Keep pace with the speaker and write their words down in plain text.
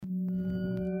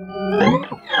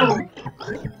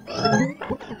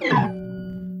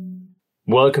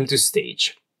Welcome to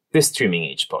Stage, the Streaming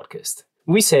Age podcast.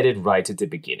 We said it right at the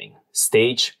beginning.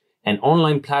 Stage, an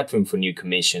online platform for new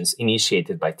commissions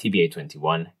initiated by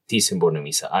TBA21,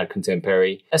 Tisembornomisa Art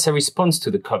Contemporary, as a response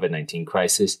to the COVID-19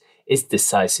 crisis, is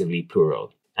decisively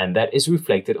plural. And that is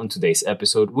reflected on today's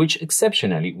episode, which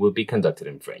exceptionally will be conducted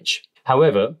in French.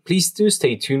 However, please do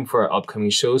stay tuned for our upcoming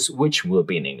shows, which will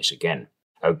be in English again.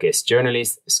 Our guest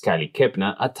journalist, Scaly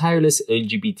Kep'na, a tireless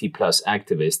LGBT+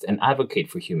 activist and advocate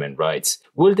for human rights,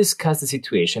 will discuss the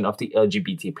situation of the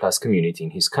LGBT+ community in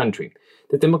his country,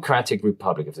 the Democratic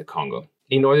Republic of the Congo,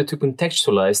 in order to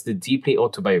contextualize the deeply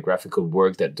autobiographical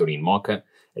work that Doreen Moka,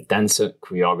 a dancer,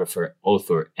 choreographer,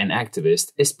 author, and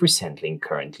activist, is presenting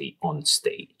currently on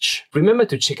Stage. Remember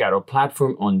to check out our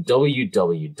platform on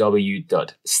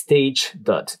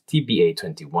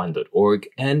www.stage.tba21.org,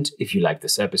 and if you like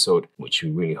this episode, which we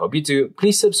really hope you do,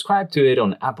 please subscribe to it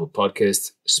on Apple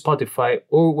Podcasts, Spotify,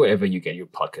 or wherever you get your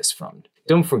podcasts from.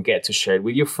 Don't forget to share it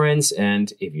with your friends,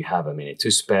 and if you have a minute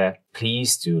to spare,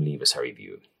 please do leave us a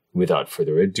review. Without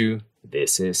further ado,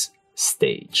 this is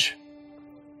Stage.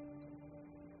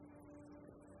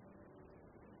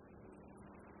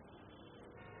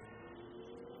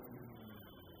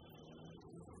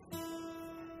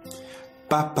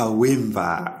 Papa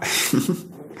Wemba,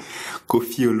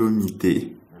 Kofi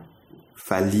Olomide,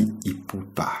 Fali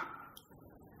Ipupa,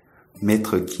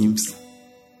 Maître Gims,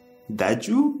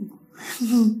 Dadju.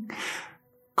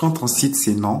 Quand on cite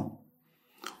ces noms,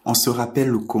 on se rappelle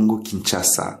le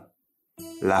Congo-Kinshasa,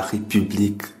 la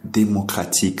République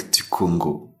démocratique du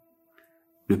Congo,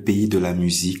 le pays de la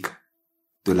musique,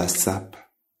 de la sape,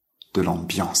 de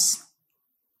l'ambiance.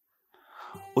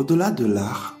 Au-delà de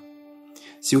l'art,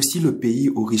 c'est aussi le pays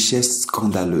aux richesses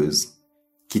scandaleuses,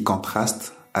 qui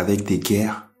contrastent avec des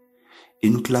guerres et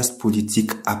une classe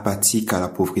politique apathique à la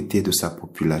pauvreté de sa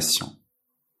population.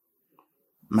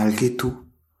 Malgré tout,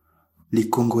 les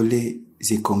Congolais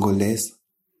et Congolaises,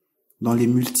 dans les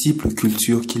multiples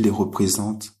cultures qui les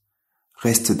représentent,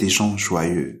 restent des gens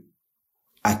joyeux,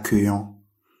 accueillants,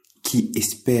 qui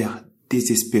espèrent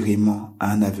désespérément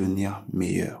un avenir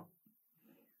meilleur,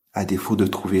 à défaut de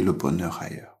trouver le bonheur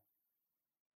ailleurs.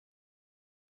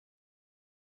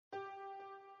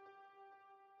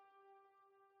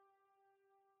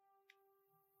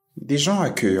 Des gens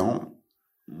accueillants,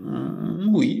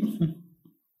 oui,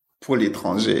 pour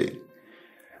l'étranger.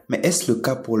 Mais est-ce le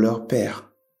cas pour leur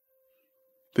père?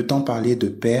 Peut-on parler de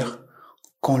père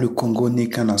quand le Congo n'est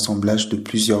qu'un assemblage de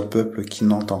plusieurs peuples qui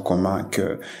n'ont en commun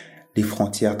que les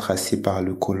frontières tracées par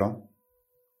le colon?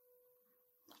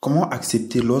 Comment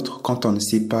accepter l'autre quand on ne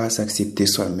sait pas s'accepter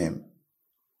soi-même?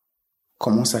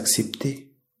 Comment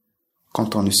s'accepter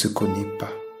quand on ne se connaît pas?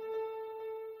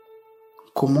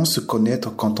 Comment se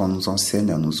connaître quand on nous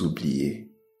enseigne à nous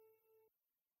oublier?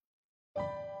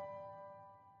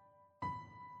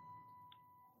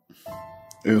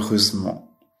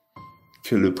 Heureusement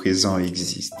que le présent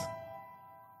existe.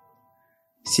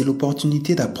 C'est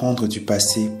l'opportunité d'apprendre du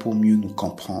passé pour mieux nous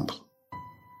comprendre,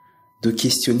 de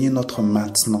questionner notre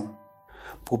maintenant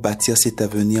pour bâtir cet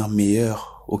avenir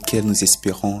meilleur auquel nous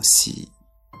espérons si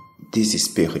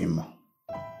désespérément.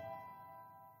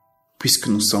 Puisque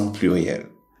nous sommes pluriels,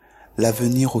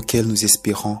 l'avenir auquel nous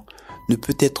espérons ne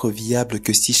peut être viable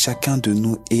que si chacun de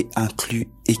nous est inclus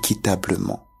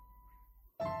équitablement.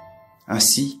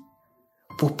 Ainsi,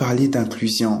 pour parler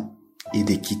d'inclusion et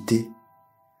d'équité,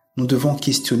 nous devons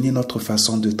questionner notre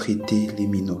façon de traiter les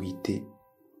minorités,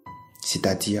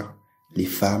 c'est-à-dire les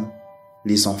femmes,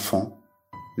 les enfants,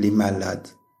 les malades,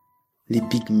 les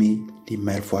pygmées, les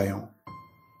malvoyants,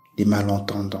 les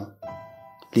malentendants,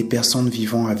 les personnes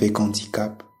vivant avec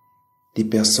handicap, les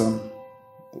personnes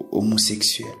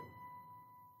homosexuelles.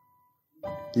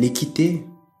 L'équité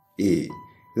et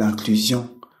l'inclusion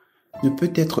ne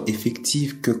peut être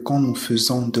effective que quand nous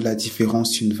faisons de la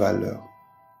différence une valeur.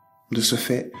 De ce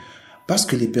fait, parce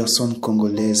que les personnes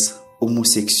congolaises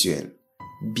homosexuelles,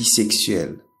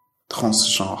 bisexuelles,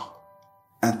 transgenres,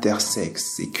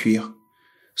 intersexes et queer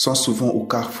sont souvent au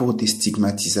carrefour des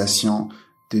stigmatisations,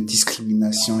 de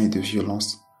discrimination et de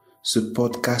violence, ce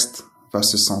podcast va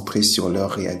se centrer sur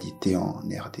leur réalité en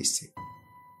RDC.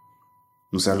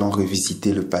 Nous allons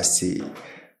revisiter le passé,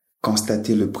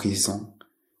 constater le présent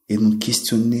et nous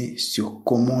questionner sur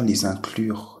comment les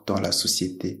inclure dans la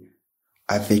société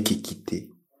avec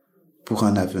équité pour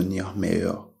un avenir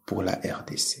meilleur pour la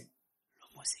RDC.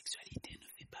 L'homosexualité ne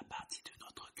fait pas partie de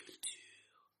notre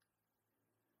culture.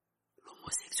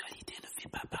 L'homosexualité ne fait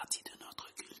pas partie de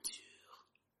notre culture.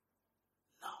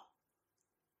 Non,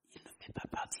 il ne fait pas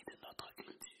partie de notre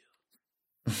culture.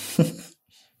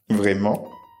 Vraiment?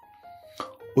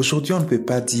 Aujourd'hui, on ne peut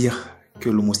pas dire que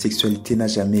l'homosexualité n'a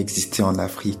jamais existé en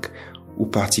Afrique, ou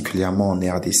particulièrement en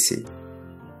RDC.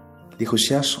 Les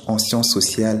recherches en sciences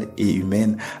sociales et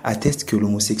humaines attestent que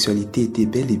l'homosexualité était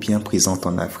bel et bien présente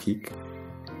en Afrique,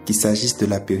 qu'il s'agisse de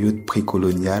la période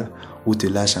précoloniale ou de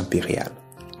l'âge impérial.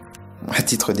 À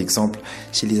titre d'exemple,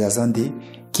 chez les Azandés,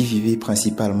 qui vivaient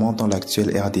principalement dans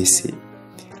l'actuelle RDC,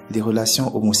 les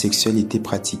relations homosexuelles étaient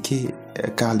pratiquées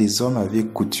car les hommes avaient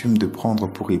coutume de prendre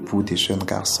pour époux des jeunes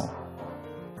garçons.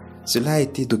 Cela a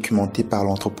été documenté par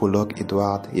l'anthropologue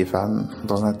Edward Evan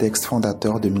dans un texte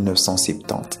fondateur de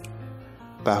 1970,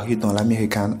 paru dans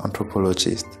l'American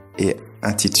Anthropologist et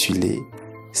intitulé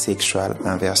Sexual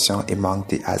Inversion Among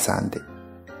the Azande.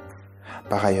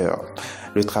 Par ailleurs,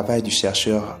 le travail du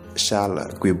chercheur Charles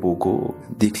Guebogo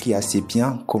décrit assez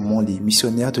bien comment les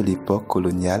missionnaires de l'époque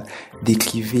coloniale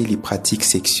décrivaient les pratiques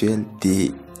sexuelles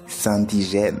des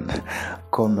indigènes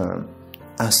comme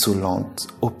insolentes,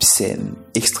 obscènes,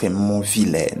 extrêmement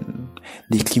vilaines,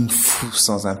 des crimes fous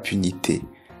sans impunité,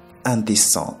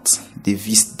 indécentes, des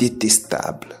vices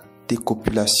détestables, des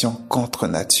copulations contre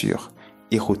nature,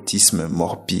 érotisme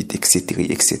morbide, etc.,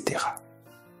 etc.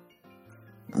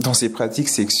 Dans ces pratiques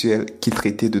sexuelles qui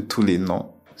traitaient de tous les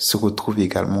noms, se retrouvent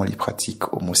également les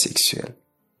pratiques homosexuelles.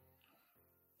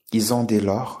 Ils ont dès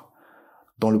lors,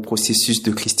 dans le processus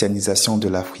de christianisation de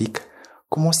l'Afrique,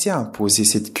 commencé à imposer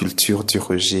cette culture du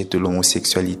rejet de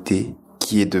l'homosexualité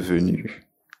qui est devenue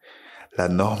la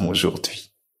norme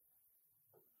aujourd'hui.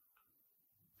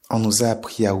 On nous a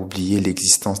appris à oublier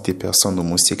l'existence des personnes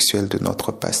homosexuelles de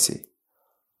notre passé,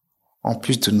 en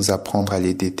plus de nous apprendre à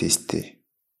les détester,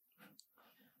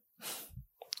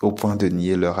 au point de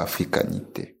nier leur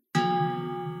africanité. Mais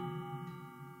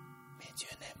Dieu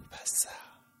n'aime pas ça.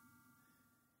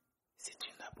 C'est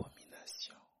une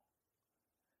abomination.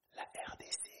 La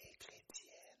RDC est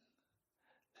chrétienne.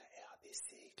 La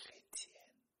RDC est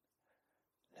chrétienne.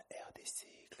 La RDC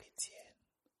est chrétienne.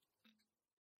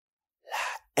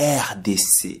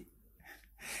 RDC,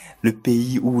 le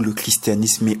pays où le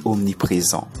christianisme est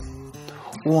omniprésent,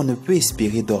 où on ne peut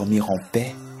espérer dormir en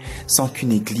paix sans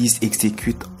qu'une église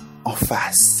exécute en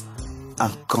face un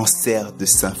concert de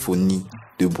symphonie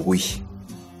de bruit.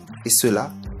 Et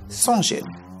cela sans gêne.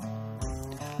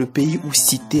 Le pays où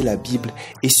citer la Bible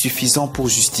est suffisant pour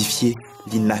justifier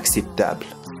l'inacceptable.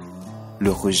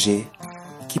 Le rejet,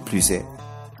 qui plus est,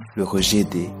 le rejet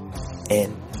des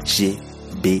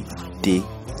LGBTIQ.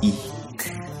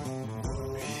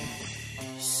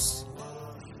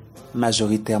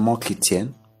 Majoritairement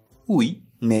chrétienne, oui,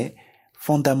 mais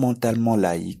fondamentalement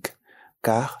laïque,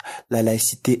 car la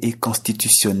laïcité est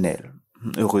constitutionnelle.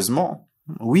 Heureusement,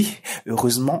 oui,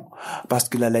 heureusement, parce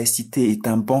que la laïcité est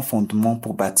un bon fondement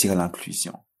pour bâtir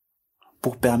l'inclusion,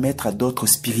 pour permettre à d'autres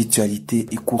spiritualités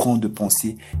et courants de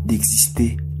pensée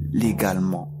d'exister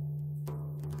légalement.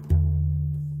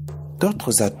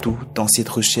 D'autres atouts dans cette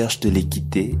recherche de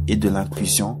l'équité et de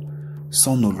l'inclusion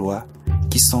sont nos lois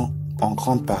qui sont en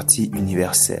grande partie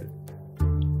universelles.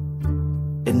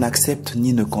 Elles n'acceptent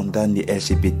ni ne condamnent les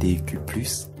LGBTIQ+,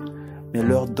 mais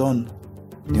leur donnent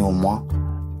néanmoins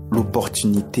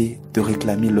l'opportunité de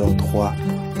réclamer leurs droits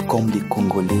comme les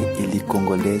Congolais et les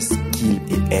Congolaises qu'ils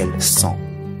et elles sont.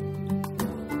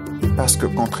 Parce que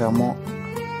contrairement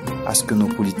à ce que nos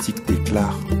politiques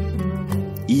déclarent,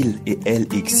 ils et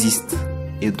elles existent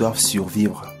et doivent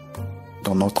survivre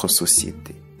dans notre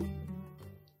société.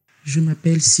 Je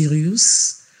m'appelle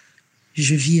Sirius,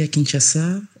 je vis à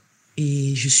Kinshasa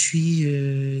et je suis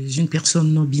une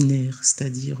personne non binaire,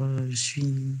 c'est-à-dire je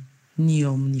suis ni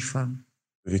homme ni femme.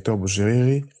 Victor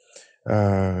Bujirir,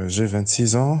 j'ai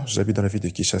 26 ans, j'habite dans la ville de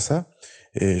Kinshasa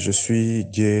et je suis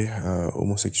gay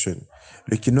homosexuel.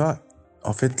 Le Kinois,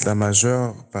 en fait, la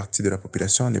majeure partie de la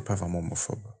population n'est pas vraiment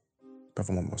homophobe.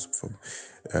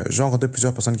 J'ai rencontré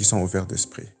plusieurs personnes qui sont ouvertes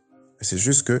d'esprit. C'est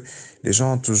juste que les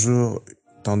gens ont toujours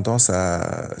tendance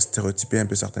à stéréotyper un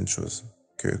peu certaines choses.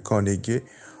 Que quand on est gay,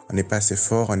 on n'est pas assez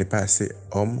fort, on n'est pas assez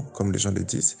homme, comme les gens le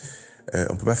disent.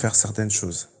 On peut pas faire certaines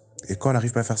choses. Et quand on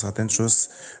n'arrive pas à faire certaines choses,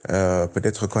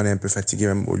 peut-être qu'on est un peu fatigué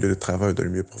même au lieu de travail ou dans le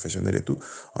milieu professionnel et tout,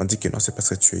 on dit que non, c'est parce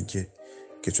que tu es gay,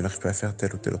 que tu n'arrives pas à faire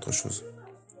telle ou telle autre chose.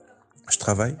 Je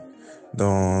travaille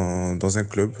dans un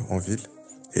club en ville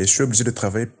et je suis obligé de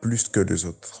travailler plus que les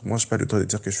autres. Moi, je n'ai pas le droit de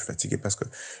dire que je suis fatigué parce que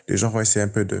les gens vont essayer un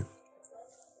peu de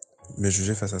me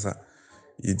juger face à ça.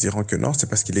 Ils diront que non, c'est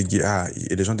parce qu'il est gay. Ah,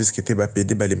 et les gens disent que t'es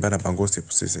PD, balimba, na bango, c'est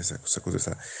à cause de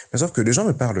ça. Mais sauf que les gens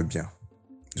me parlent bien.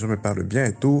 Les gens me parlent bien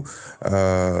et tout.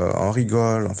 On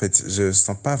rigole. En fait, je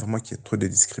sens pas vraiment qu'il y ait trop de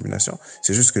discrimination.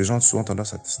 C'est juste que les gens ont souvent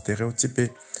tendance à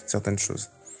stéréotyper certaines choses.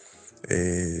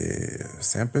 Et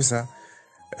c'est un peu ça.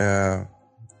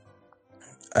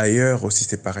 Ailleurs aussi,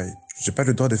 c'est pareil. J'ai pas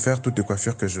le droit de faire toutes les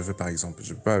coiffures que je veux, par exemple.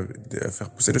 Je peux pas faire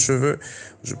pousser les cheveux.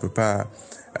 Je peux pas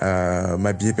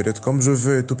m'habiller peut-être comme je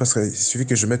veux et tout, parce qu'il suffit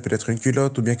que je mette peut-être une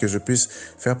culotte ou bien que je puisse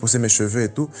faire pousser mes cheveux et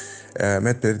tout,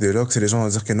 mettre peut-être des locks, et les gens vont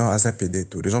dire que non, ASAPD et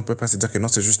tout. Les gens peuvent pas se dire que non,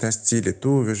 c'est juste un style et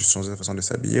tout, veut juste changer la façon de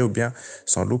s'habiller ou bien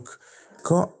son look.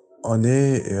 Quand on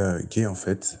est gay, en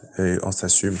fait, et on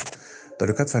s'assume, dans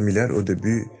le cadre familial, au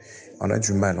début, on a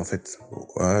du mal, en fait.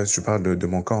 Je parle de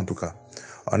mon cas, en tout cas.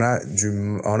 On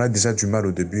a déjà du mal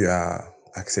au début à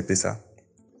accepter ça.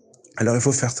 Alors, il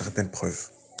faut faire certaines preuves.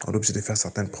 On est obligé de faire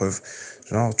certaines preuves.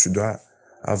 Genre, tu dois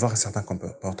avoir un certain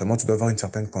comportement, tu dois avoir une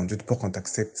certaine conduite pour qu'on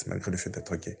t'accepte malgré le fait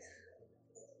d'être gay.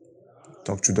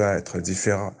 Donc, tu dois être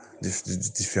différent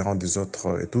des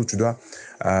autres et tout. Tu dois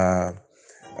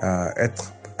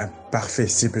être parfait,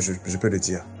 si je peux le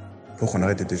dire, pour qu'on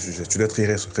arrête de te juger. Tu dois être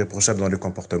irréprochable dans le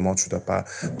comportement. Tu dois pas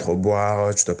trop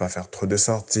boire, tu dois pas faire trop de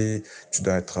sorties, tu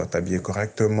dois t'habiller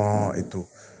correctement et tout.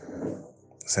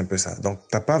 C'est un peu ça. Donc,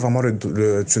 tu n'as pas vraiment le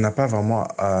droit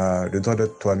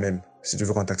d'être toi-même si tu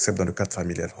veux qu'on t'accepte dans le cadre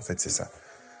familial. En fait, c'est ça.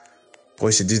 Pour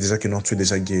eux, ils se disent déjà que non, tu es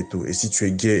déjà gay et tout. Et si tu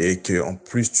es gay et que en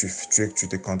plus tu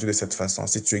te conduis de cette façon,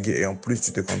 si tu es gay et en plus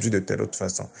tu te conduis de telle autre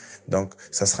façon, donc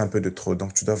ça sera un peu de trop.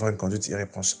 Donc, tu dois avoir une conduite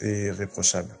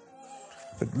irréprochable.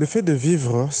 Le fait de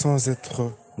vivre sans être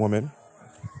moi-même,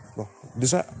 bon,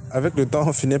 déjà, avec le temps,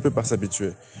 on finit un peu par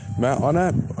s'habituer. Mais on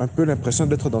a un peu l'impression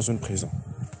d'être dans une prison.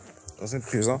 Dans une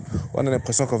prison, on a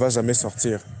l'impression qu'on va jamais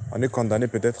sortir. On est condamné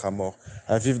peut-être à mort,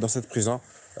 à vivre dans cette prison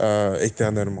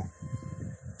éternellement.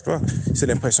 Tu vois, c'est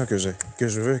l'impression que j'ai, que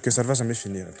je veux, que ça ne va jamais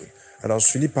finir. Alors, je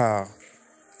finis par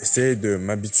essayer de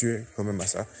m'habituer quand même à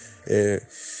ça. Et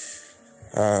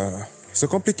c'est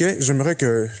compliqué. J'aimerais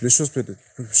que les choses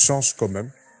changent quand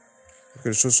même. Que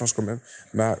les choses changent quand même.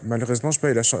 Mais malheureusement, je n'ai pas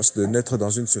eu la chance de naître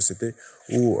dans une société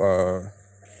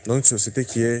dans une société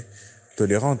qui est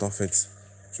tolérante, en fait.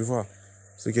 Tu vois,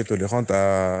 ce qui est tolérante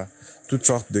à toutes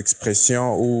sortes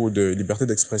d'expressions ou de liberté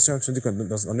d'expression. Tu dis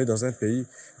qu'on est dans un pays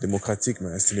démocratique,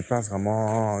 mais ce n'est pas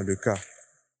vraiment le cas.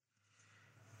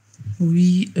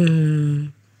 Oui,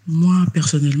 moi,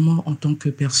 personnellement, en tant que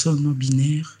personne non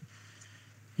binaire,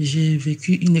 j'ai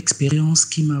vécu une expérience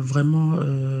qui m'a vraiment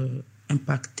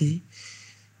impactée,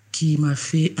 qui m'a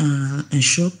fait un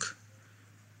choc.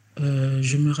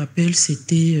 Je me rappelle,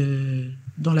 c'était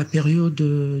dans la période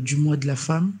du mois de la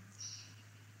femme.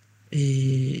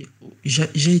 Et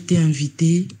j'ai été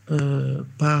invitée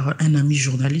par un ami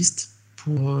journaliste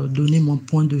pour donner mon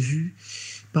point de vue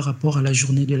par rapport à la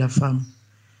journée de la femme.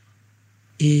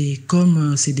 Et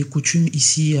comme c'est des coutumes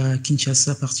ici à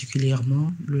Kinshasa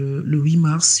particulièrement, le 8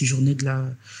 mars, journée de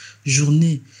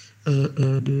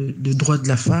droit de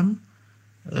la femme,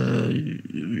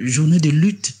 journée de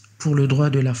lutte pour le droit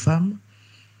de la femme,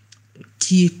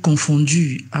 qui est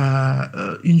confondue à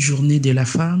une journée de la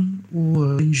femme ou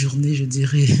une journée, je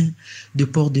dirais, de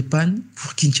port de panne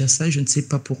pour Kinshasa, je ne sais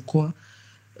pas pourquoi.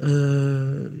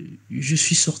 Je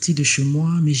suis sortie de chez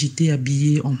moi, mais j'étais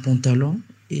habillée en pantalon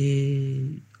et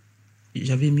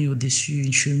j'avais mis au-dessus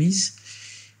une chemise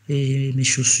et mes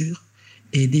chaussures.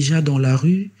 Et déjà dans la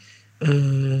rue,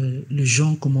 les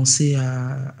gens commençaient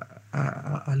à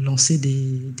lancer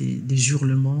des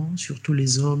hurlements, surtout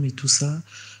les hommes et tout ça.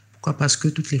 Pourquoi? Parce que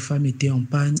toutes les femmes étaient en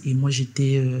panne et moi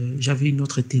j'avais une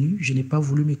autre tenue. Je n'ai pas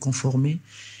voulu me conformer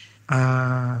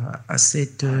à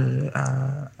cet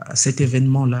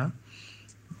événement-là,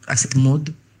 à cette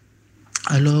mode.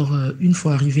 Alors, une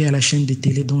fois arrivé à la chaîne de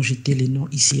télé dont j'étais les noms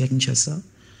ici à Kinshasa,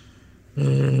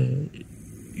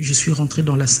 je suis rentré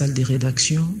dans la salle des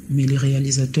rédactions, mais les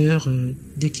réalisateurs,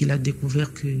 dès qu'il a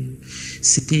découvert que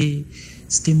c'était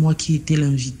moi qui étais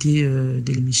l'invité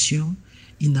de l'émission,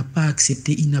 il n'a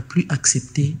plus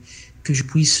accepté que je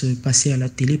puisse passer à la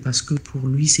télé parce que pour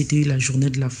lui, c'était la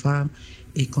journée de la femme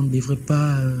et qu'on ne devrait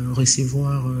pas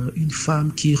recevoir une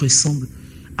femme qui ressemble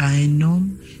à un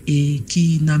homme et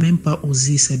qui n'a même pas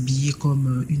osé s'habiller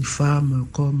comme une femme,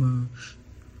 comme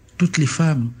toutes les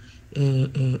femmes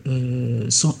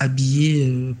sont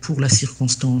habillées pour la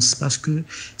circonstance. Parce que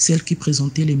celle qui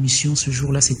présentait l'émission ce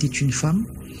jour-là, c'était une femme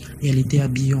et elle était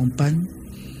habillée en panne.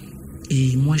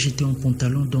 Et moi, j'étais en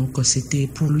pantalon, donc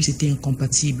pour lui, c'était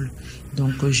incompatible.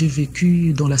 Donc, j'ai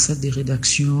vécu dans la salle des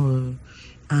rédactions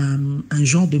un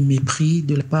genre de mépris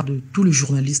de la part de tous les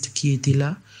journalistes qui étaient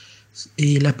là.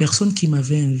 Et la personne qui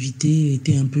m'avait invité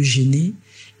était un peu gênée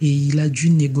et il a dû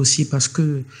négocier parce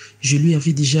que je lui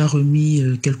avais déjà remis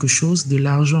quelque chose, de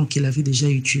l'argent qu'il avait déjà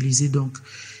utilisé. Donc,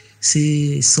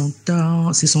 se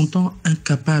sentant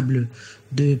incapable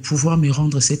de pouvoir me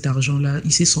rendre cet argent-là,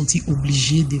 il s'est senti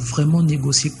obligé de vraiment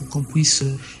négocier pour qu'on puisse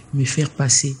me faire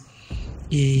passer.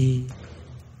 Et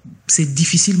c'est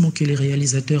difficilement que les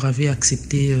réalisateurs avaient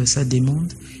accepté sa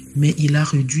demande, mais il a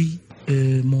réduit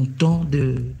mon temps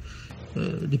de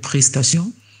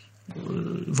prestation.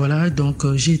 Voilà,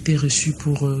 donc j'ai été reçu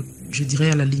pour, je dirais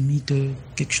à la limite,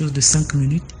 quelque chose de 5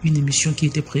 minutes, une émission qui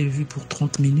était prévue pour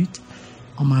 30 minutes.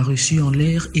 On m'a reçu en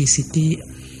l'air et c'était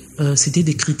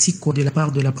des critiques quoi, de la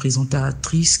part de la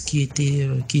présentatrice qui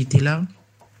était là.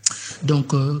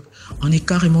 Donc on est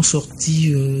carrément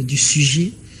sorti du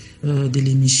sujet de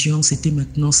l'émission. C'était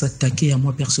maintenant s'attaquer à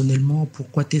moi personnellement.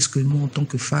 Pourquoi est-ce que moi en tant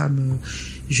que femme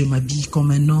je m'habille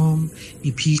comme un homme,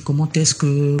 et puis comment est-ce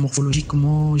que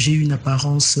morphologiquement j'ai une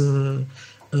apparence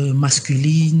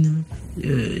masculine,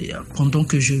 pendant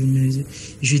que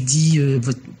je dis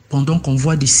pendant qu'on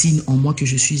voit des signes en moi que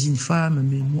je suis une femme,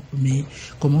 mais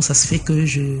comment ça se fait que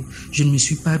je ne me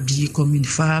suis pas habillée comme une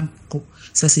femme?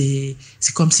 Ça c'est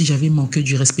comme si j'avais manqué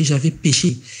du respect, j'avais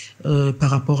péché par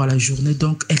rapport à la journée.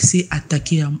 Donc elle s'est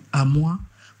attaquée à moi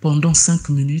pendant 5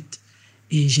 minutes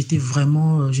et c'était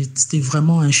vraiment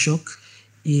un choc.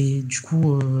 Et du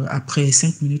coup, après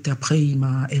 5 minutes après,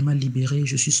 elle m'a libéré.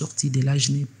 Je suis sorti de là.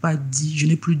 Je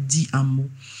n'ai plus dit un mot.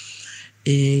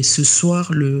 Et ce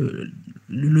soir,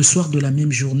 le soir de la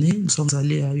même journée, nous sommes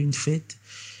allés à une fête.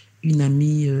 Une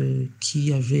amie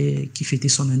qui fêtait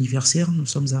son anniversaire. Nous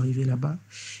sommes arrivés là-bas.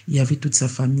 Il y avait toute sa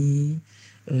famille,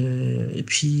 et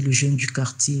puis le jeune du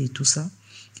quartier et tout ça.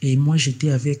 Et moi,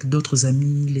 j'étais avec d'autres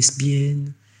amies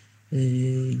lesbiennes,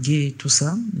 gays et tout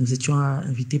ça. Nous étions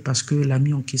invités parce que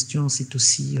l'amie en question,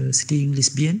 c'était une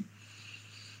lesbienne.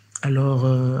 Alors,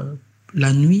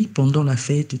 la nuit, pendant la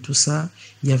fête et tout ça,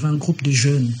 il y avait un groupe de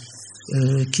jeunes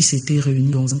qui s'étaient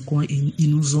réunis dans un coin et ils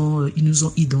nous ont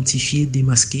identifiés,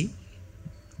 démasqués.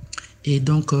 Et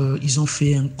donc, ils ont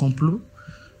fait un complot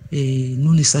et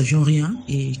nous ne savions rien.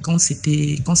 Et quand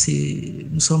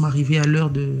nous sommes arrivés à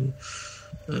l'heure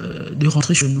de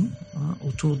rentrer chez nous, hein,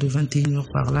 autour de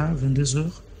 21h par là, 22h,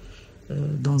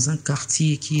 dans un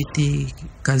quartier qui était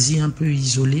quasi un peu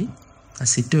isolé à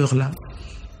cette heure-là.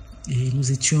 Et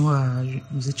nous étions à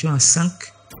 5.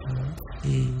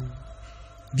 Et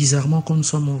bizarrement, quand nous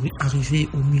sommes arrivés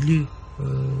au milieu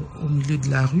de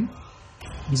la rue,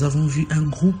 nous avons vu un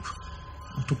groupe,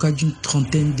 en tout cas d'une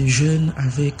trentaine de jeunes,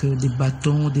 avec des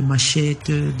bâtons, des machettes,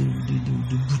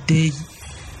 de bouteilles,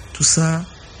 tout ça.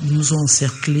 Ils nous ont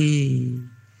encerclés,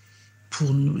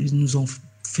 ils nous ont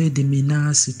fait des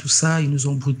menaces et tout ça. Ils nous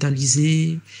ont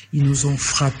brutalisés, ils nous ont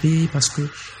frappés parce que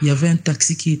il y avait un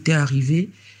taxi qui était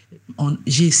arrivé.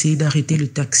 J'ai essayé d'arrêter le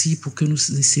taxi pour que nous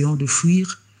essayions de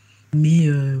fuir, mais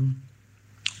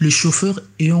le chauffeur,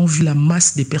 ayant vu la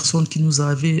masse des personnes qui nous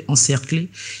avaient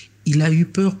encerclés, il a eu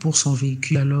peur pour son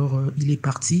véhicule. Alors il est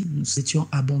parti. Nous étions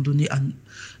abandonnés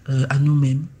à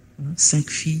nous-mêmes, 5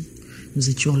 filles. Nous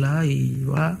étions là et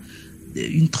voilà,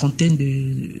 une trentaine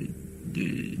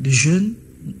de jeunes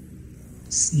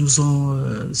se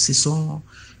sont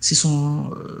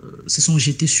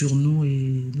jetés sur nous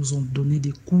et nous ont donné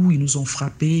des coups, ils nous ont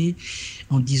frappés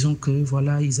en disant que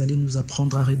voilà, ils allaient nous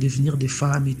apprendre à redevenir des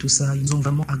femmes et tout ça. Ils nous ont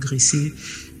vraiment agressés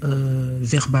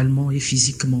verbalement et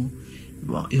physiquement.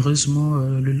 Bon, heureusement,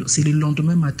 c'est le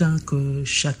lendemain matin que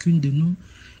chacune de nous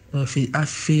a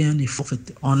fait un effort. En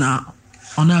fait,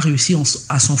 on a réussi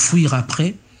à s'enfuir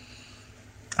après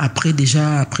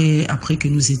que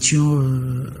nous étions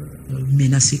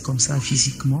menacés comme ça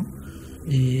physiquement.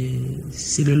 Et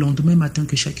c'est le lendemain matin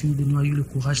que chacune de nous a eu le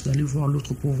courage d'aller voir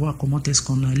l'autre pour voir comment est-ce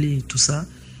qu'on allait et tout ça.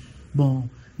 Bon,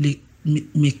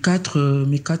 mes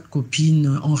quatre copines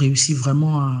ont réussi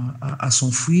vraiment à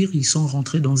s'enfuir. Ils sont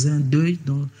rentrés dans un deuil,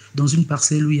 dans une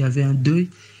parcelle où il y avait un deuil.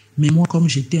 Mais moi, comme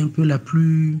j'étais un peu la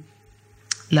plus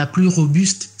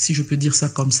robuste, si je peux dire ça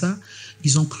comme ça,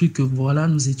 ils ont cru que voilà,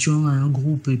 nous étions un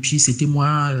groupe et puis c'était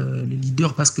moi le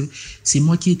leader parce que c'est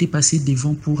moi qui étais passé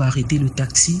devant pour arrêter le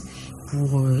taxi,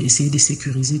 pour essayer de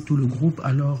sécuriser tout le groupe.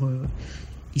 Alors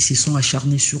ils se sont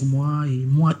acharnés sur moi et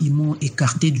moi ils m'ont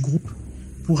écarté du groupe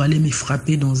pour aller me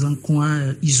frapper dans un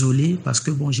coin isolé parce que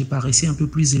bon, j'ai paraissé un peu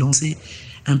plus élancé,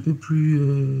 un peu plus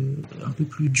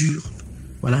dur,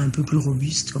 voilà, un peu plus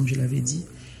robuste comme je l'avais dit.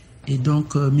 Et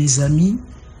donc mes amis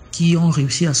qui ont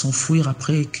réussi à s'enfuir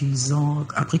après qu'elles ont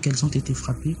été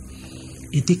frappées,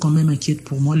 étaient quand même inquiètes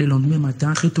pour moi. Le lendemain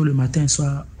matin, très tôt le matin,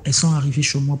 elles sont arrivées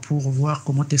chez moi pour voir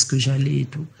comment est-ce que j'allais et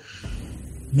tout.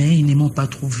 Mais ils ne m'ont pas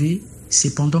trouvé.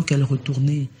 C'est pendant qu'elles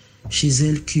retournaient chez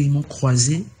elles qu'ils m'ont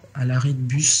croisé à l'arrêt de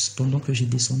bus pendant que je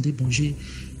descendais. Bon,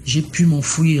 j'ai pu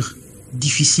m'enfuir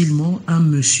difficilement. Un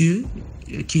monsieur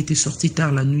qui était sorti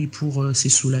tard la nuit pour se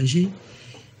soulager.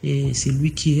 Et c'est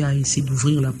lui qui a essayé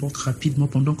d'ouvrir la porte rapidement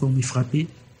pendant qu'on me frappait.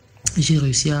 J'ai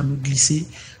réussi à me glisser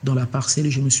dans la parcelle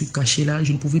et je me suis caché là.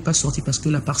 Je ne pouvais pas sortir parce que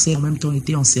la parcelle en même temps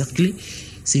était encerclée.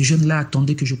 Ces jeunes-là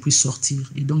attendaient que je puisse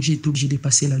sortir. Et donc j'ai été obligé de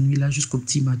passer la nuit là jusqu'au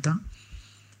petit matin.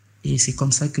 Et c'est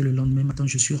comme ça que le lendemain matin,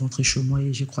 je suis rentré chez moi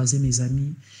et j'ai croisé mes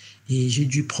amis. Et j'ai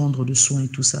dû prendre de soins et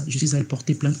tout ça. Je suis allé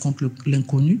porter plainte contre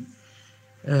l'inconnu.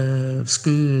 Parce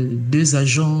que 2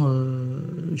 agents,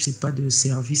 je sais pas, de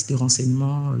service de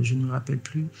renseignement, je ne me rappelle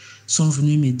plus, sont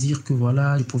venus me dire que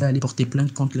voilà, ils pouvaient aller porter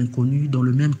plainte contre l'inconnu dans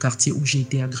le même quartier où j'ai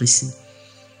été agressé.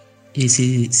 Et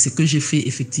c'est ce que j'ai fait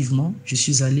effectivement. Je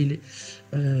suis allé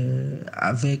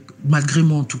malgré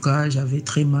moi en tout cas, j'avais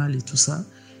très mal et tout ça.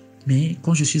 Mais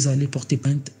quand je suis allé porter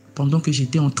plainte, pendant que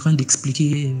j'étais en train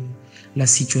d'expliquer la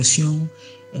situation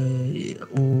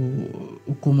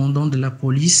au commandant de la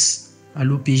police, à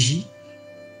l'OPJ,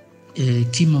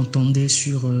 qui m'entendait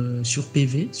sur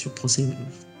PV, sur procès,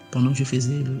 pendant que je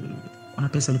faisais on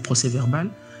appelle ça le procès verbal.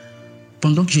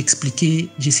 Pendant que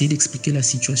j'essayais d'expliquer la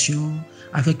situation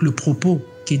avec le propos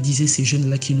que disaient ces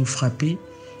jeunes-là qui nous frappaient,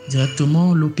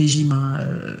 directement l'OPJ m'a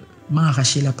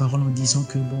arraché la parole en disant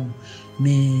que bon,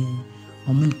 mais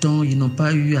en même temps, ils n'ont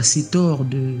pas eu assez tort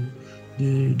de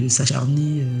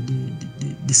s'acharner,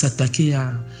 de s'attaquer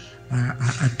à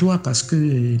toi parce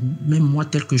que même moi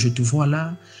tel que je te vois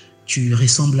là, tu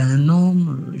ressembles à un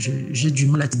homme, j'ai du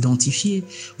mal à t'identifier.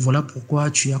 Voilà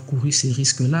pourquoi tu as couru ces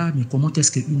risques-là. Mais comment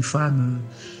est-ce qu'une femme,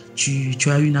 tu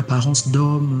as une apparence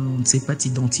d'homme, on ne sait pas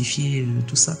t'identifier,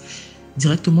 tout ça.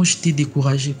 Directement, j'étais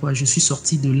découragé, quoi. Je suis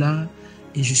sorti de là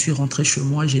et je suis rentré chez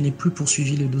moi. Je n'ai plus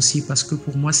poursuivi le dossier parce que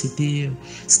pour moi, c'était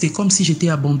comme si j'étais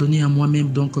abandonné à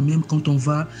moi-même. Donc, même quand on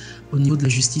va au niveau de la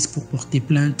justice pour porter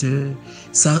plainte,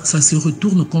 ça se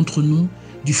retourne contre nous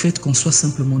du fait qu'on soit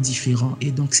simplement différent.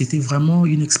 Et donc, c'était vraiment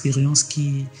une expérience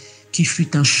qui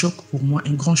fut un choc pour moi,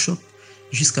 un grand choc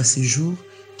jusqu'à ce jour.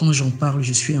 Quand j'en parle,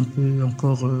 je suis un peu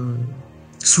encore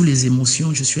sous les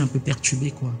émotions, je suis un peu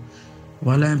perturbé, quoi.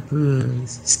 Voilà un peu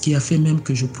ce qui a fait même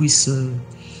que je puisse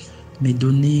me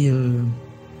donner,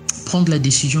 prendre la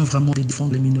décision vraiment de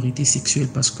défendre les minorités sexuelles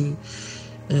parce que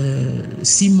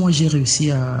si moi j'ai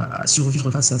réussi à survivre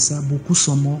face à ça, beaucoup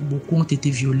sont morts, beaucoup ont été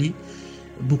violés,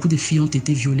 beaucoup de filles ont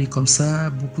été violées comme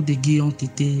ça, beaucoup de gays ont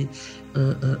été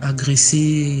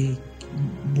agressés,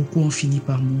 beaucoup ont fini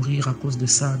par mourir à cause de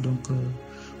ça. Donc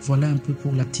voilà un peu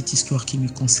pour la petite histoire qui me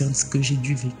concerne, ce que j'ai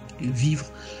dû vivre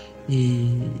et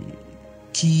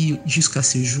qui jusqu'à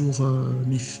ce jour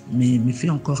me fait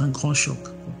encore un grand choc.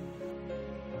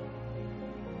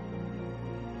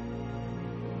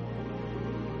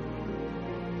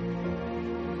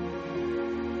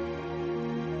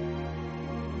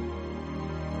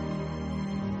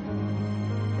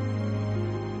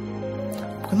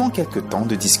 Prenons quelques temps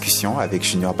de discussion avec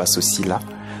Junior Basosila,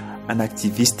 un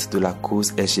activiste de la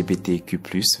cause LGBTQ+,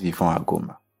 vivant à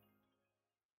Goma.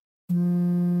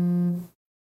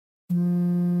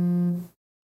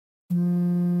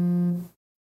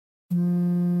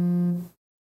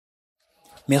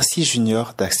 Merci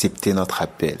Junior d'accepter notre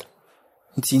appel.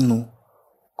 Dis-nous,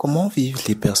 comment vivent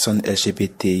les personnes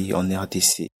LGBTI en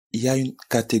RDC? Il y a une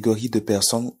catégorie de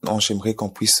personnes dont j'aimerais qu'on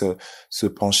puisse se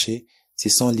pencher. Ce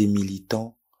sont les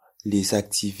militants, les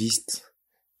activistes,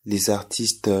 les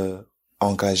artistes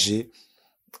engagés,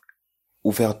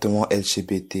 ouvertement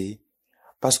LGBT,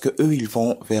 parce que eux, ils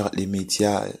vont vers les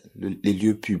médias, les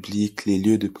lieux publics, les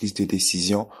lieux de prise de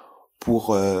décision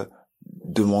pour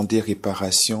demander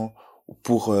réparation,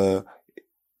 pour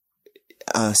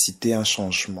inciter un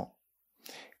changement.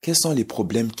 Quels sont les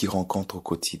problèmes qu'ils rencontrent au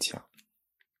quotidien?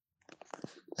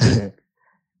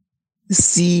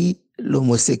 Si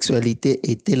l'homosexualité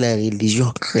était la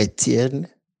religion chrétienne,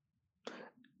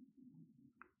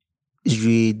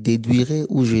 je déduirais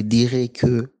ou je dirais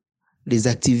que les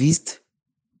activistes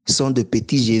sont de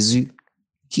petits Jésus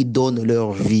qui donnent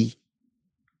leur vie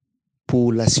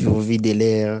pour la survie de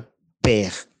leur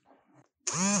père.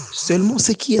 Seulement,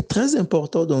 ce qui est très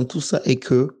important dans tout ça est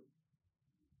que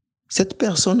cette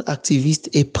personne activiste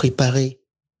est préparée.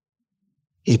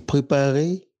 Et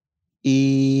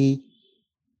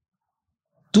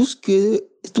tout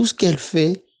ce qu'elle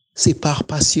fait, c'est par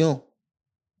passion,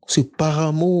 c'est par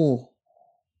amour,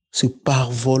 c'est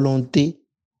par volonté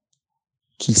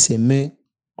qu'il se met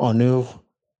en œuvre,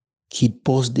 qu'il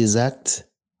pose des actes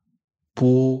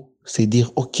pour se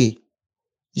dire, OK,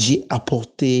 j'ai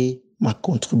apporté ma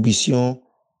contribution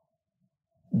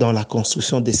dans la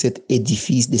construction de cet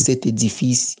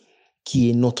édifice qui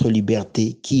est notre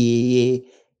liberté,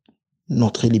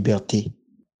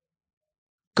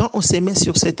 Quand on se met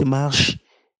sur cette marche,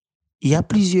 il y a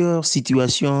plusieurs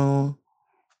situations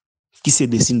qui se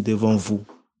dessinent devant vous.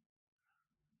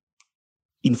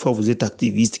 Une fois que vous êtes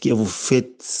activiste, que vous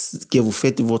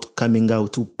faites votre coming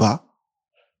out ou pas,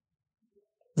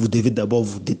 vous devez d'abord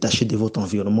vous détacher de votre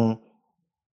environnement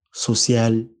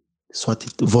social, soit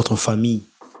votre famille.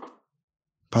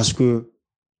 Parce que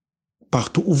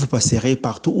partout où vous passerez,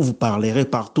 partout où vous parlerez,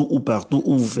 partout où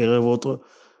vous ferez votre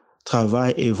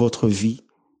travail et votre vie,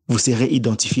 vous serez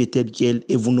identifié tel quel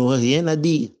et vous n'aurez rien à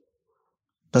dire.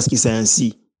 Parce que c'est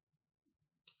ainsi.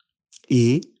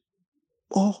 Et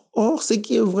Or, ce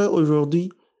qui est vrai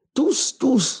aujourd'hui,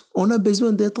 tous, on a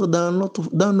besoin d'être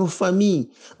dans nos familles.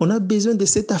 On a besoin de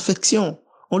cette affection.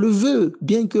 On le veut,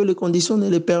 bien que les conditions ne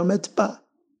le permettent pas.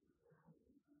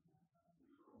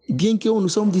 Bien que nous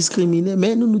sommes discriminés,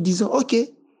 mais nous nous disons, OK,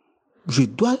 je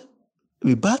dois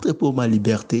me battre pour ma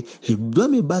liberté, je dois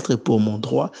me battre pour mon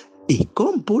droit. Et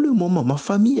comme pour le moment, ma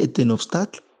famille est un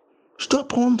obstacle, je dois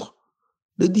prendre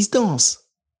des distances.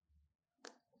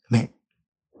 Mais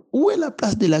où est la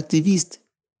place de l'activiste?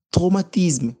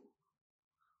 Traumatisme,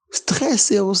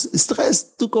 stress,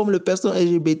 tout comme le personne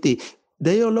LGBT.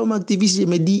 D'ailleurs, l'homme activiste, je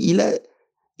me dis,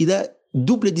 il a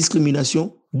double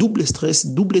discrimination, double stress,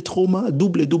 double trauma,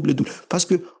 double. Parce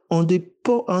que en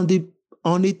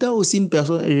étant aussi une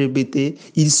personne LGBT,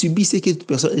 il subit ce que toute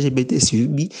personne LGBT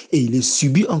subit et il le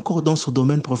subit encore dans son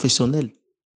domaine professionnel.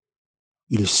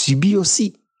 Il le subit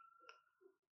aussi.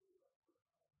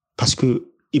 Parce que,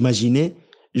 imaginez,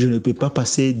 je ne peux pas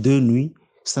passer 2 nuits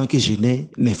sans que je n'ai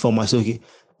l'information que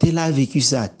tel a vécu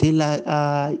ça, tel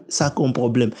a ça comme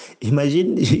problème.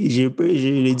 Imagine, je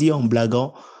le dis en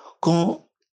blaguant, quand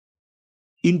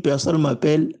une personne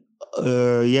m'appelle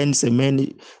il y a une semaine,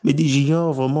 me dit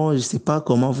Junior, vraiment, je ne sais pas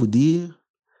comment vous dire.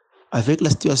 Avec la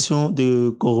situation de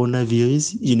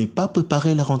coronavirus, je n'ai pas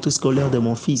préparé la rentrée scolaire de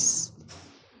mon fils.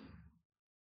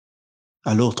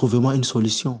 Alors, trouvez-moi une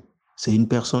solution. C'est une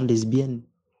personne lesbienne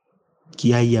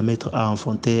qui aille à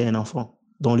enfanter un enfant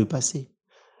dans le passé.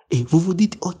 Et vous vous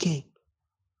dites, OK,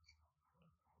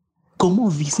 comment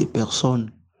vivent ces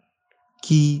personnes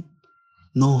qui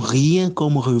n'ont rien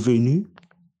comme revenu?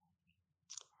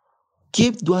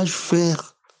 Que dois-je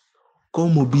faire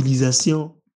comme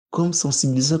mobilisation, comme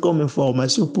sensibilisation, comme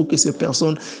information pour que ces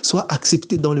personnes soient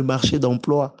acceptées dans le marché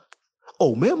d'emploi?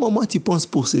 Au même moment, tu penses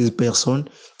pour ces personnes,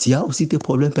 tu as aussi tes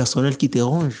problèmes personnels qui te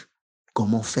rongent.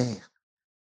 Comment faire?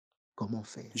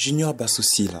 Junior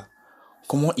Basosila,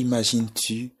 comment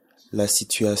imagines-tu la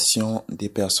situation des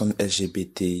personnes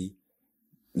LGBTI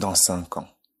dans 5 ans?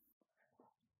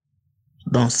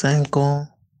 Dans 5 ans,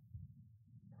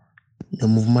 le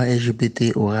mouvement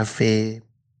LGBT aura fait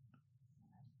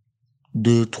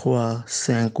 2, 3,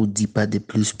 5 ou 10 pas de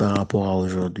plus par rapport à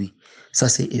aujourd'hui. Ça,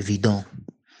 c'est évident.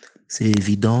 C'est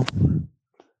évident,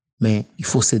 mais il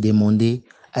faut se demander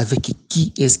avec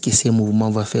qui est-ce que ces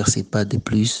mouvements vont faire ces pas de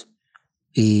plus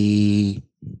et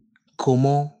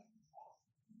comment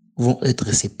vont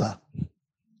être ces pas.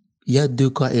 Il y a 2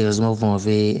 cas, heureusement, vous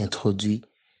m'avez introduit,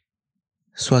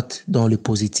 soit dans le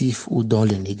positif ou dans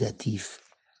le négatif.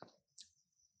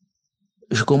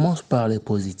 Je commence par le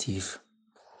positif.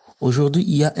 Aujourd'hui,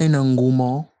 il y a un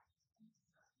engouement,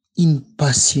 une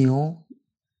passion,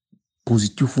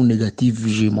 positive ou négative,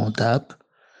 je m'en tape.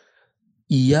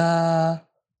 Il y a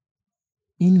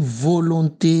une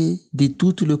volonté de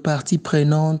toutes les parties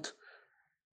prenantes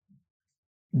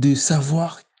de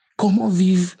savoir comment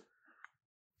vivre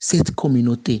cette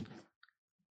communauté.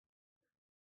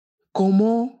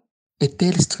 Comment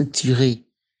est-elle structurée?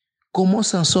 Comment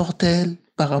s'en sort-elle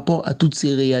par rapport à toutes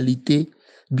ces réalités,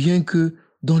 bien que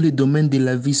dans le domaine de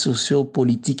la vie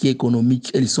socio-politique et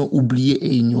économique, elles sont oubliées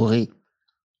et ignorées?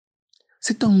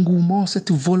 Cet engouement,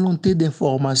 cette volonté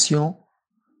d'information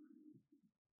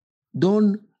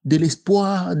donne de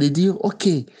l'espoir de dire, OK,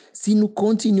 si nous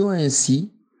continuons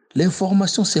ainsi,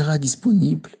 l'information sera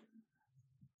disponible,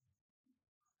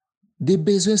 des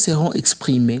besoins seront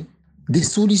exprimés, des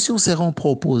solutions seront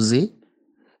proposées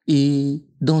et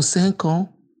dans 5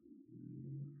 ans,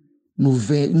 nous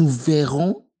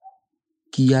verrons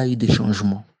qu'il y a eu des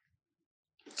changements.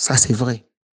 Ça, c'est vrai.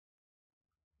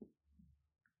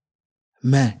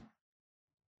 Mais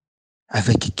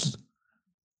avec qui?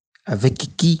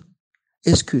 Avec qui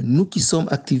est-ce que nous qui sommes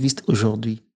activistes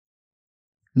aujourd'hui,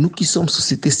 nous qui sommes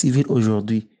société civile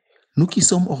aujourd'hui, nous qui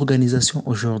sommes organisation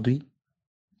aujourd'hui,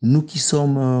 nous qui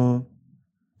sommes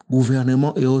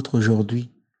gouvernement et autres aujourd'hui,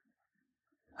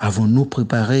 avons-nous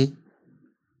préparé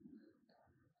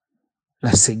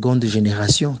la seconde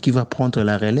génération qui va prendre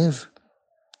la relève?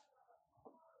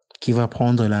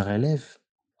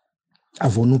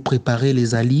 Avons-nous préparé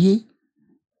les alliés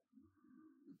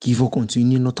qui vont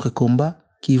continuer notre combat,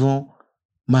 qui vont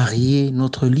marier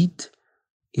notre lutte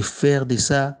et faire de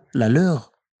ça la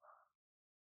leur?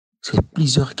 C'est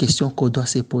plusieurs questions qu'on doit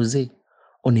se poser.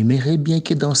 On aimerait bien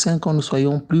que dans 5 ans, nous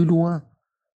soyons plus loin.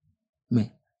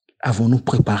 Mais avons-nous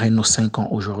préparé nos 5 ans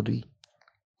aujourd'hui?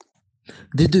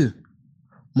 Des deux,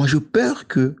 moi je peur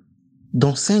que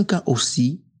dans 5 ans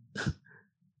aussi,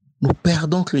 nous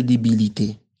perdons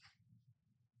crédibilité.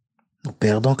 Nous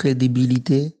perdons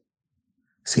crédibilité.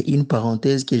 C'est une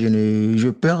parenthèse que je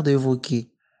peur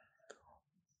d'évoquer.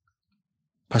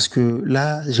 Parce que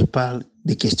là, je parle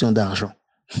des questions d'argent.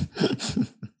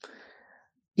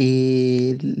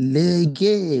 Et les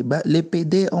gays, les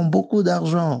PD ont beaucoup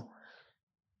d'argent.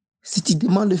 Si tu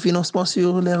demandes le financement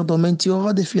sur leur domaine, tu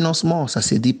auras des financements. Ça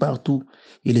se dit partout.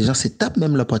 Et les gens se tapent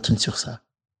même la poitrine sur ça.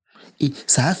 Et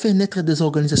ça a fait naître des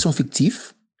organisations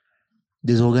fictives,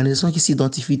 des organisations qui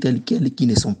s'identifient telles quelles, qui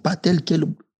ne sont pas telles quelles,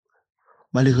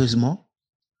 malheureusement,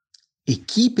 et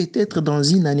qui peut-être dans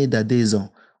une année d'adhésion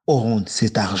auront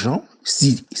cet argent,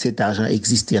 si cet argent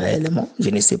existe réellement, je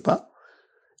ne sais pas,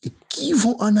 et qui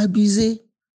vont en abuser,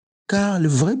 car les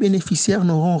vrais bénéficiaires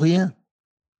n'auront rien.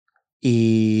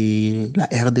 Et la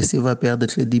RDC va perdre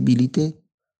de crédibilité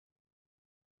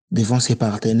devant ses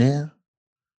partenaires,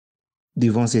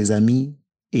 devant ses amis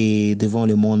et devant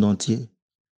le monde entier.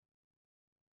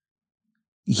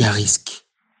 Il y a risque.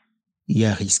 Il y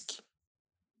a risque.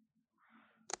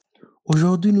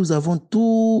 Aujourd'hui, nous avons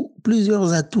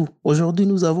plusieurs atouts. Aujourd'hui,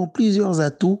 nous avons plusieurs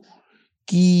atouts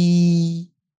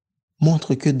qui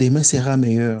montrent que demain sera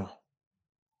meilleur.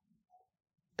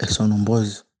 Elles sont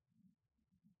nombreuses.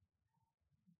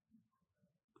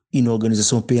 Une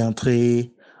organisation peut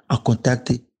entrer en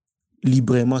contact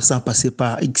librement sans passer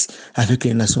par X avec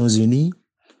les Nations Unies.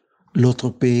 L'autre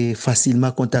peut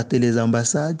facilement contacter les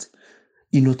ambassades.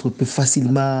 Une autre peut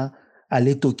facilement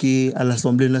aller toquer à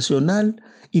l'Assemblée nationale.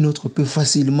 Une autre peut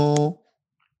facilement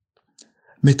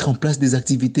mettre en place des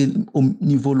activités au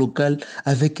niveau local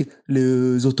avec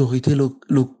les autorités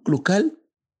locales.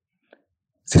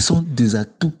 Ce sont des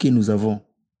atouts que nous avons.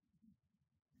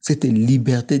 Cette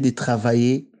liberté de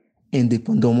travailler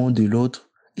indépendamment de l'autre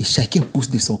et chacun pousse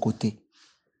de son côté.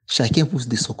 Chacun pousse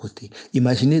de son côté.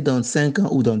 Imaginez dans 5 ans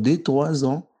ou dans 2-3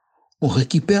 ans, on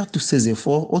récupère tous ces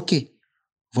efforts. OK,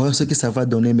 voyons ce que ça va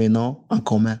donner maintenant en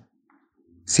commun.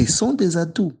 Ce sont des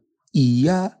atouts. Il y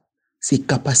a ces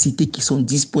capacités qui sont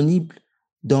disponibles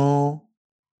dans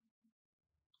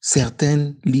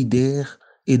certains leaders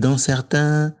et dans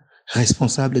certains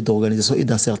responsables d'organisations et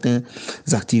dans certains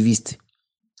activistes.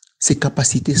 Ces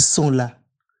capacités sont là.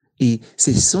 Et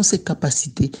ce sont ces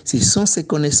capacités, ce sont ces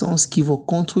connaissances qui vont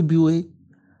contribuer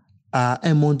à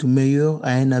un monde meilleur,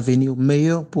 à un avenir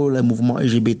meilleur pour le mouvement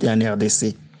LGBT en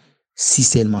RDC. Si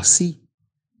seulement si,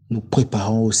 nous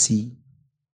préparons aussi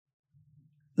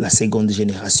la seconde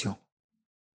génération.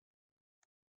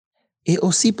 Et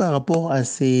aussi par rapport à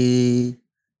ces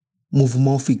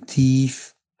mouvements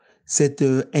fictifs, cette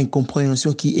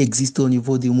incompréhension qui existe au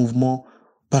niveau des mouvements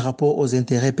par rapport aux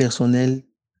intérêts personnels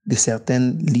de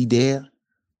certains leaders,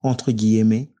 entre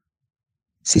guillemets,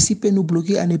 ceci peut nous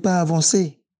bloquer à ne pas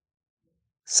avancer.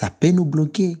 Ça peut nous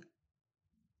bloquer.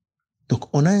 Donc,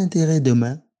 on a intérêt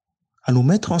demain à nous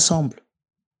mettre ensemble.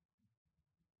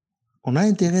 On a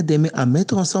intérêt demain à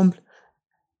mettre ensemble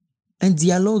un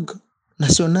dialogue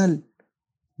national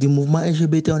du mouvement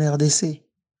LGBT en RDC.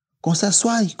 Qu'on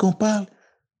s'assoie, qu'on parle,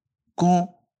 qu'on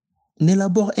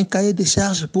élabore un cahier de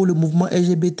charges pour le mouvement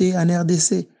LGBT en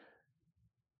RDC.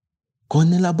 Qu'on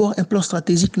élabore un plan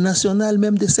stratégique national,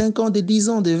 même de 5 ans, de 10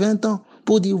 ans, de 20 ans,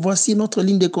 pour dire voici notre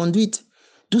ligne de conduite.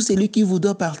 Tout celui qui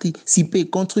voudra participer,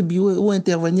 contribuer ou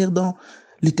intervenir dans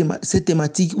cette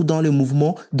thématique ou dans le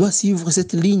mouvement doit suivre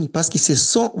cette ligne parce que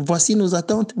voici nos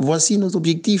attentes, voici nos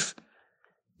objectifs.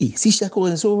 Et si chaque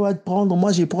organisation va prendre,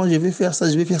 moi je vais faire ça,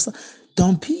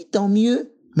 tant pis, tant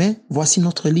mieux, mais voici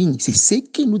notre ligne. C'est ce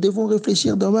que nous devons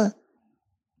réfléchir demain.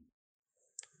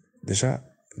 Déjà,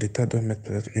 l'État doit mettre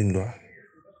peut-être une loi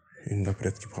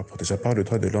peut-être qui pourra protéger, à part le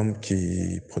droit de l'homme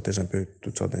qui protège un peu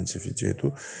toutes sortes d'individus et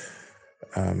tout,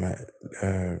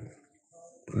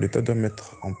 l'État doit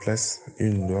mettre en place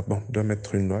une loi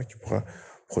qui pourra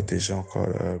protéger encore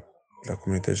la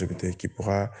communauté LGBT, qui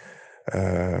pourra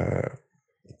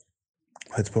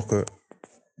pour que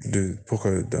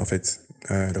en fait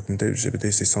la communauté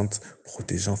LGBT se sente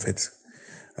protégée en fait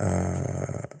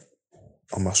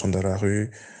en marchant dans la rue,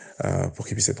 pour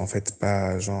qu'ils puissent être en fait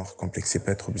pas genre complexés,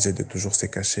 pas être obligés de toujours se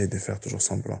cacher, de faire toujours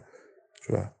semblant,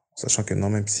 tu vois, sachant que non,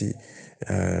 même si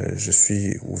je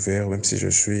suis ouvert, même si je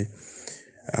suis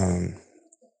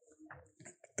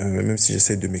même si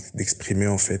j'essaie d'exprimer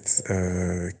en fait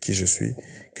qui je suis,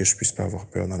 que je puisse pas avoir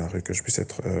peur dans la rue, que je puisse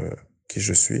être qui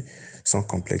je suis sans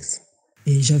complexe.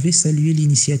 Et j'avais salué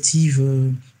l'initiative,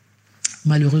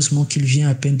 malheureusement qu'il vient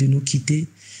à peine de nous quitter,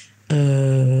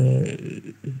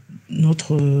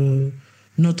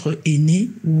 notre aîné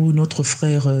ou notre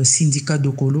frère Syndicat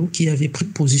Dokolo, qui avait pris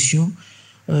position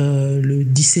le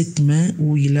 17 mai,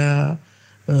 où il a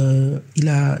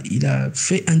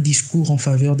fait un discours en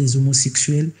faveur des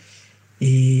homosexuels.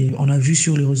 Et on a vu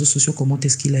sur les réseaux sociaux comment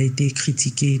est-ce qu'il a été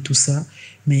critiqué et tout ça.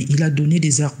 Mais il a donné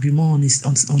des arguments en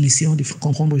essayant de faire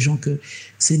comprendre aux gens que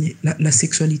la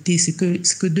sexualité, ce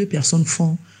que deux personnes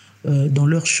font dans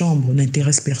leur chambre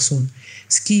n'intéresse personne.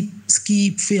 Ce qui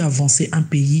fait avancer un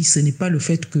pays, ce n'est pas le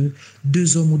fait que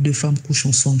deux hommes ou deux femmes couchent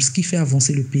ensemble. Ce qui fait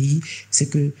avancer le pays,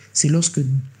 c'est lorsque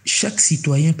chaque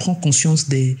citoyen prend conscience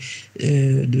de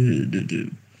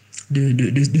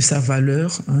sa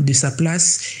valeur, de sa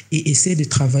place, et essaie de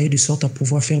travailler de sorte à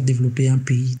pouvoir faire développer un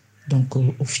pays. Donc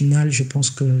au final, je pense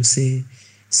que c'est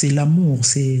l'amour,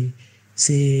 c'est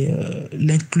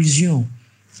l'inclusion,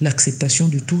 l'acceptation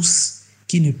de tous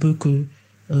qui ne peut que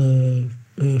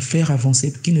faire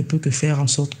avancer, qui ne peut que faire en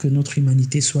sorte que notre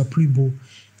humanité soit plus beau,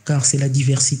 car c'est la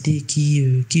diversité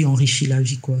qui enrichit la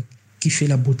vie, quoi, qui fait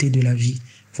la beauté de la vie.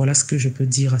 Voilà ce que je peux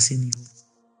dire à ces niveaux.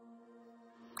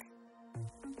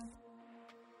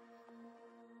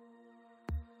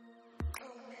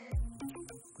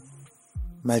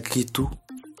 Malgré tout,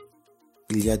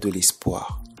 il y a de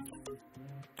l'espoir.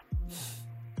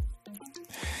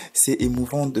 C'est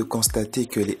émouvant de constater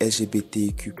que les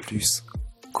LGBTQ+,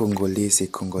 Congolais et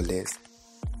Congolaises,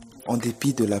 en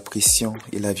dépit de la pression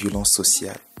et la violence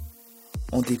sociale,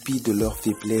 en dépit de leurs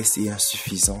faiblesses et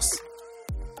insuffisances,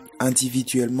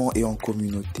 individuellement et en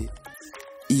communauté,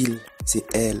 ils et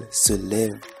elles se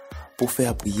lèvent pour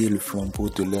faire briller le flambeau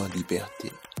de leur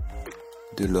liberté,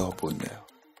 de leur bonheur.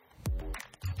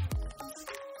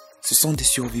 Ce sont des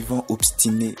survivants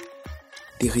obstinés,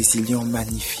 des résilients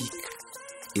magnifiques,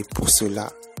 et pour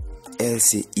cela, elles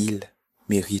et ils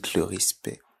méritent le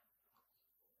respect.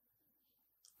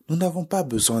 Nous n'avons pas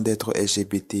besoin d'être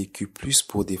LGBTQ+,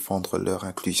 pour défendre leur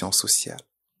inclusion sociale.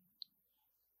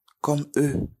 Comme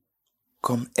eux,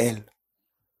 comme elles,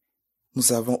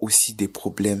 nous avons aussi des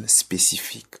problèmes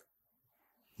spécifiques.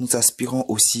 Nous aspirons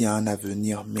aussi à un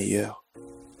avenir meilleur.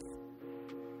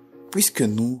 Puisque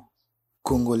nous,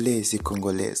 Congolais et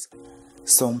Congolaises,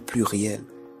 sommes pluriels,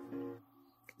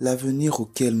 l'avenir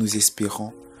auquel nous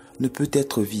espérons ne peut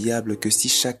être viable que si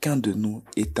chacun de nous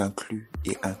est inclus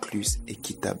et incluse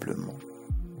équitablement.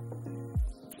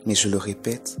 Mais je le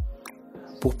répète,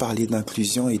 pour parler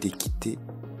d'inclusion et d'équité,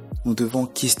 nous devons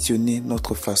questionner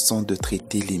notre façon de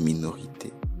traiter les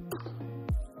minorités.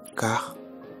 Car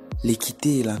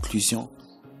l'équité et l'inclusion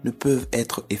ne peuvent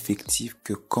être effectives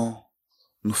que quand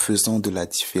nous faisons de la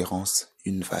différence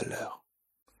une valeur.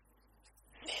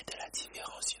 Fais de la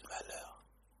différence une valeur.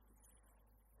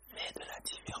 Fais de la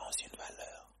différence une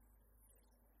valeur.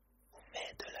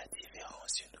 Fais de la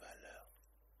différence une valeur.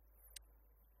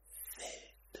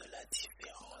 Fais de la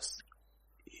différence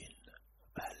une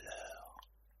valeur.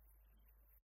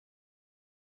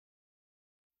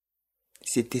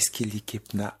 C'était Scaly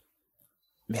Kep'na.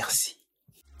 Merci.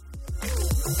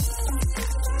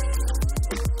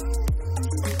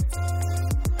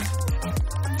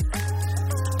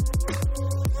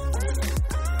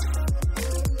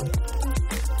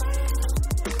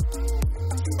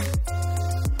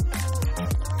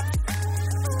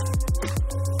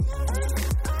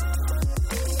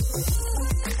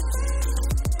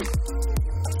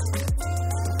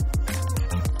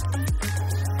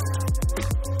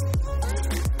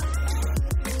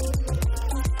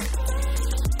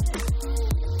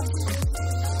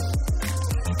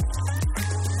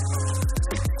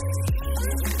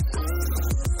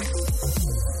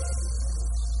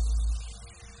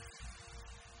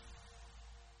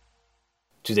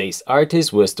 Today's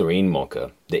artist was Doreen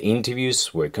Moka. The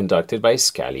interviews were conducted by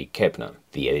Scaly Kep'na.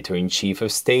 The editor-in-chief of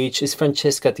Stage is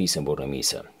Francesca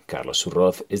Thyssen-Bornemisza. Carlos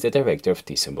Surroz is the director of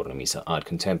Thyssen-Bornemisza Art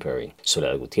Contemporary.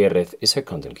 Soledad Gutierrez is her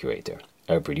content curator.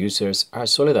 Our producers are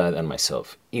Soledad and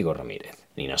myself, Igor Ramirez.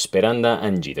 Nina Speranda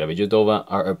and Jidra Vejodova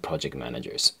are our project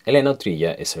managers. Elena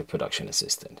Trilla is her production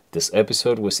assistant. This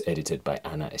episode was edited by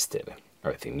Ana Esteve.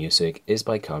 Our theme music is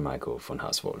by Carmichael von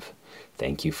Haaswolf.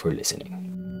 Thank you for listening.